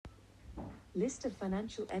List of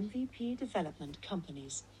financial MVP development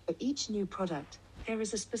companies. For each new product, there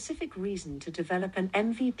is a specific reason to develop an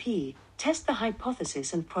MVP, test the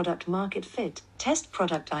hypothesis and product market fit, test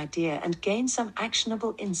product idea and gain some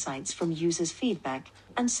actionable insights from users' feedback,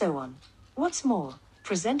 and so on. What's more,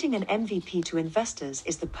 presenting an MVP to investors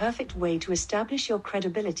is the perfect way to establish your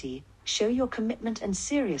credibility, show your commitment and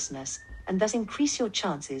seriousness, and thus increase your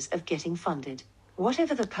chances of getting funded.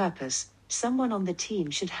 Whatever the purpose, someone on the team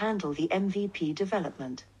should handle the MVP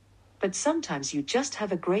development. But sometimes you just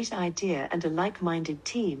have a great idea and a like-minded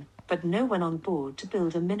team, but no one on board to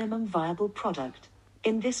build a minimum viable product.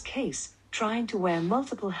 In this case, trying to wear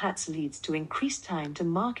multiple hats leads to increased time to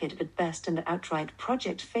market at best and outright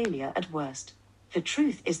project failure at worst. The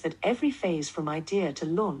truth is that every phase from idea to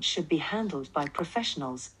launch should be handled by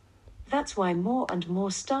professionals. That's why more and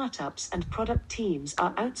more startups and product teams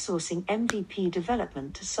are outsourcing MVP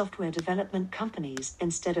development to software development companies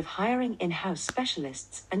instead of hiring in-house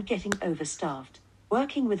specialists and getting overstaffed.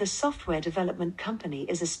 Working with a software development company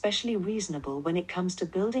is especially reasonable when it comes to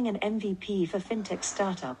building an MVP for fintech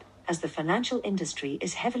startup, as the financial industry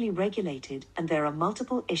is heavily regulated and there are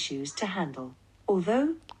multiple issues to handle.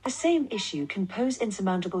 Although, the same issue can pose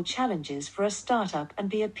insurmountable challenges for a startup and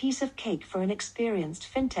be a piece of cake for an experienced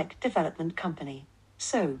fintech development company.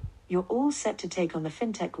 So, you're all set to take on the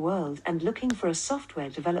fintech world and looking for a software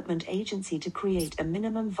development agency to create a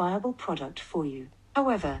minimum viable product for you.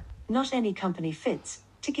 However, not any company fits.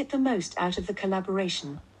 To get the most out of the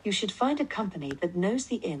collaboration, you should find a company that knows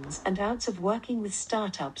the ins and outs of working with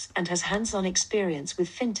startups and has hands-on experience with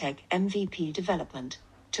fintech MVP development.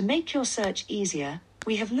 To make your search easier,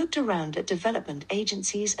 we have looked around at development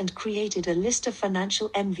agencies and created a list of financial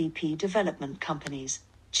MVP development companies.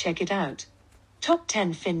 Check it out. Top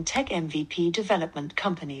 10 FinTech MVP development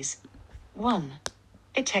companies. 1.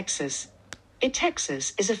 Itexus.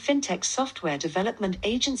 Itexus is a fintech software development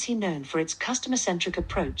agency known for its customer-centric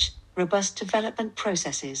approach, robust development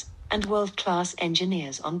processes, and world-class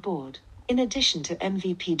engineers on board. In addition to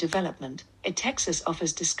MVP development, Itexus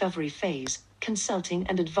offers discovery phase, consulting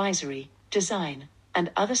and advisory, design,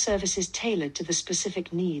 and other services tailored to the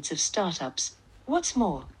specific needs of startups. What's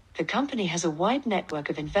more, the company has a wide network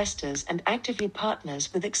of investors and actively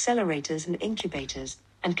partners with accelerators and incubators,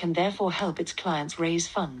 and can therefore help its clients raise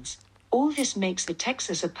funds. All this makes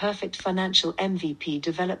Itexus a perfect financial MVP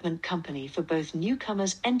development company for both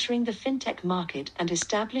newcomers entering the fintech market and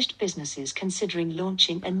established businesses considering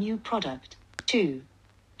launching a new product. 2.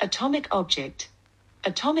 Atomic Object.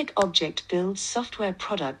 Atomic Object builds software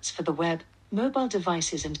products for the web, mobile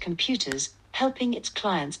devices and computers, helping its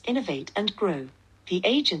clients innovate and grow. The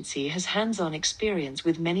agency has hands-on experience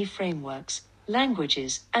with many frameworks,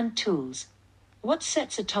 languages, and tools. What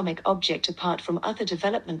sets Atomic Object apart from other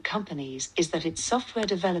development companies is that its software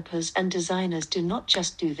developers and designers do not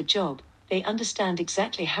just do the job, they understand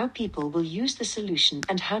exactly how people will use the solution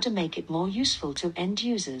and how to make it more useful to end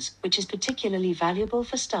users, which is particularly valuable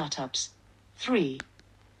for startups. 3.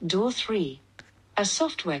 Door3. A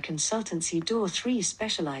software consultancy, Door3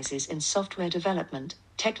 specializes in software development,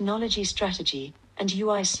 technology strategy, and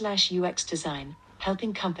UI/UX design,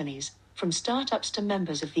 helping companies, from startups to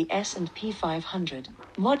members of the S&P 500,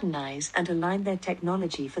 modernize and align their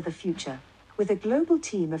technology for the future. With a global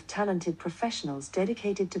team of talented professionals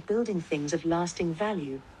dedicated to building things of lasting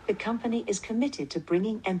value, the company is committed to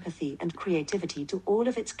bringing empathy and creativity to all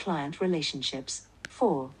of its client relationships.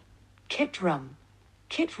 4. KitRum.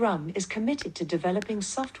 KitRum is committed to developing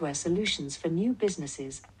software solutions for new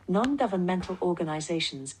businesses, non-governmental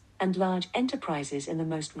organizations, and large enterprises in the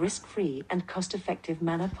most risk-free and cost-effective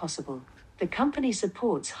manner possible. The company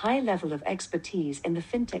supports high level of expertise in the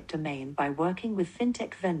fintech domain by working with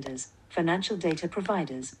fintech vendors, financial data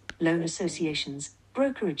providers, loan associations,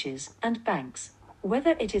 brokerages, and banks.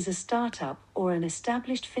 Whether it is a startup or an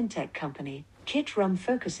established fintech company, KitRum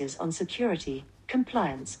focuses on security,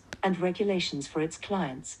 compliance, and regulations for its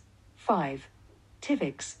clients. 5.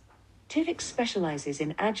 Tivix. Tivix specializes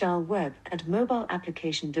in agile web and mobile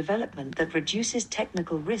application development that reduces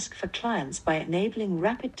technical risk for clients by enabling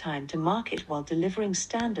rapid time to market while delivering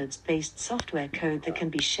standards-based software code that can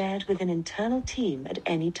be shared with an internal team at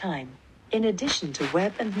any time. In addition to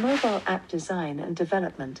web and mobile app design and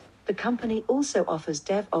development, the company also offers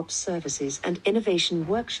DevOps services and innovation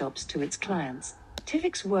workshops to its clients.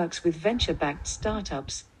 Tivix works with venture-backed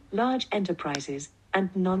startups, large enterprises,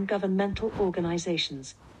 and non-governmental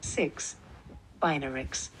organizations. 6.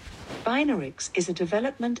 Binarix. Binarix is a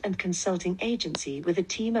development and consulting agency with a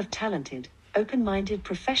team of talented, open-minded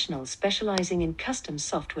professionals specializing in custom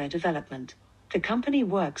software development. The company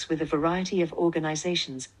works with a variety of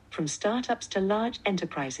organizations, from startups to large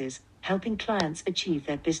enterprises, helping clients achieve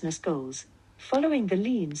their business goals. Following the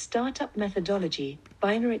lean startup methodology,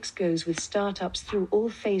 Binarix goes with startups through all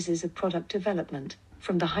phases of product development,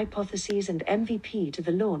 from the hypotheses and MVP to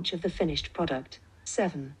the launch of the finished product.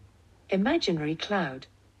 7. Imaginary Cloud.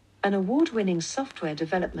 An award-winning software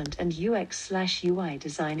development and UX/UI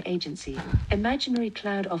design agency, Imaginary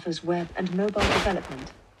Cloud offers web and mobile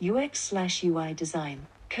development, UX/UI design,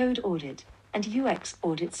 code audit, and UX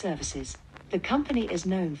audit services. The company is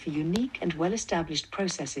known for unique and well-established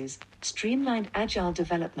processes, streamlined agile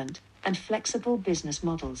development, and flexible business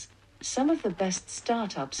models. Some of the best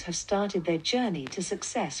startups have started their journey to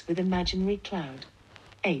success with Imaginary Cloud.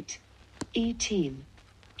 8. E-Team.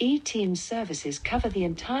 E-Team services cover the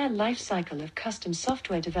entire life cycle of custom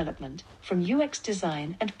software development, from UX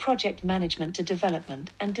design and project management to development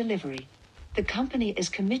and delivery. The company is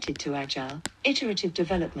committed to agile, iterative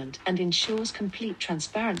development and ensures complete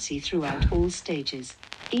transparency throughout all stages.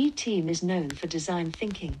 E-Team is known for design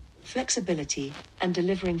thinking, flexibility, and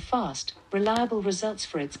delivering fast, reliable results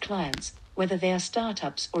for its clients, whether they are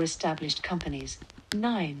startups or established companies.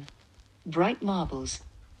 9. Bright Marbles.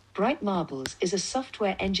 Bright Marbles is a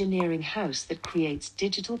software engineering house that creates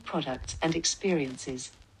digital products and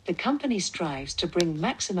experiences. The company strives to bring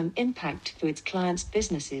maximum impact to its clients'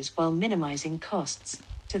 businesses while minimizing costs.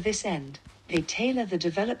 To this end, they tailor the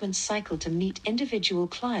development cycle to meet individual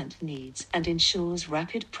client needs and ensures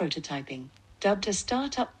rapid prototyping. Dubbed a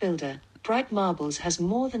startup builder, Bright Marbles has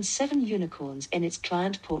more than 7 unicorns in its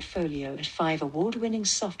client portfolio and 5 award-winning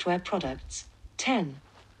software products. 10.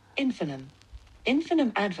 Infinum.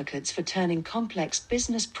 Infinum advocates for turning complex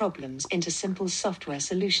business problems into simple software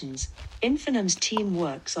solutions. Infinum's team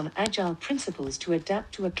works on agile principles to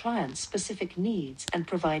adapt to a client's specific needs and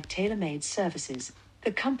provide tailor-made services.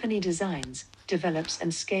 The company designs, develops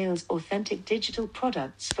and scales authentic digital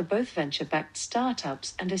products for both venture-backed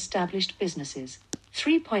startups and established businesses.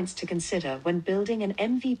 3 points to consider when building an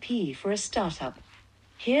MVP for a startup.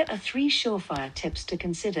 Here are 3 surefire tips to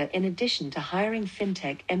consider in addition to hiring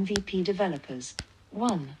fintech MVP developers.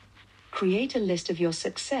 1. Create a list of your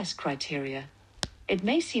success criteria. It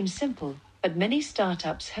may seem simple, but many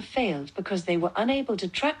startups have failed because they were unable to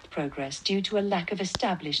track progress due to a lack of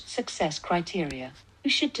established success criteria.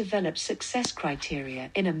 You should develop success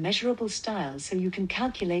criteria in a measurable style so you can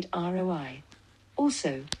calculate ROI.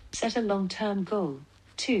 Also, set a long-term goal.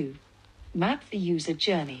 2. Map the user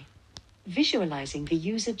journey. Visualizing the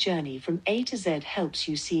user journey from A to Z helps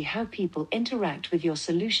you see how people interact with your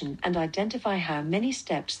solution and identify how many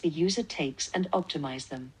steps the user takes and optimize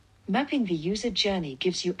them. Mapping the user journey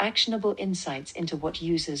gives you actionable insights into what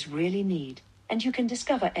users really need, and you can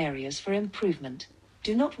discover areas for improvement.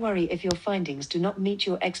 Do not worry if your findings do not meet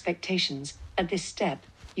your expectations. At this step,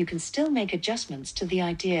 you can still make adjustments to the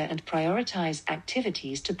idea and prioritize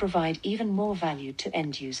activities to provide even more value to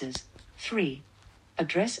end users. 3.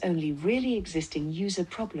 Address only really existing user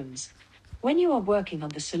problems. When you are working on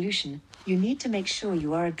the solution, you need to make sure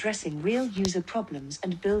you are addressing real user problems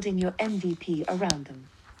and building your MVP around them.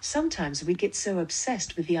 Sometimes we get so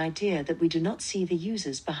obsessed with the idea that we do not see the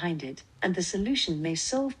users behind it, and the solution may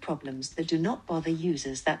solve problems that do not bother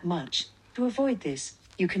users that much. To avoid this,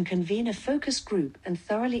 you can convene a focus group and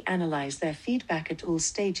thoroughly analyze their feedback at all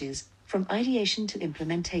stages, from ideation to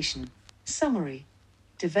implementation. Summary.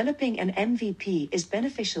 Developing an MVP is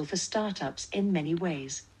beneficial for startups in many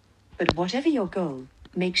ways. But whatever your goal,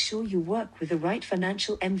 make sure you work with the right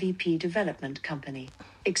financial MVP development company.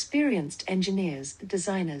 Experienced engineers,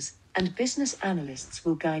 designers, and business analysts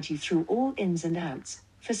will guide you through all ins and outs,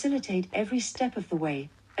 facilitate every step of the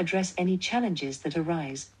way, address any challenges that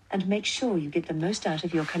arise, and make sure you get the most out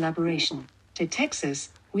of your collaboration. To Texas,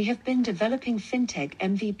 we have been developing fintech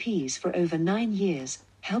MVPs for over 9 years,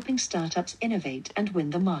 helping startups innovate and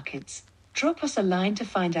win the markets. Drop us a line to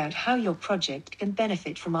find out how your project can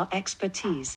benefit from our expertise.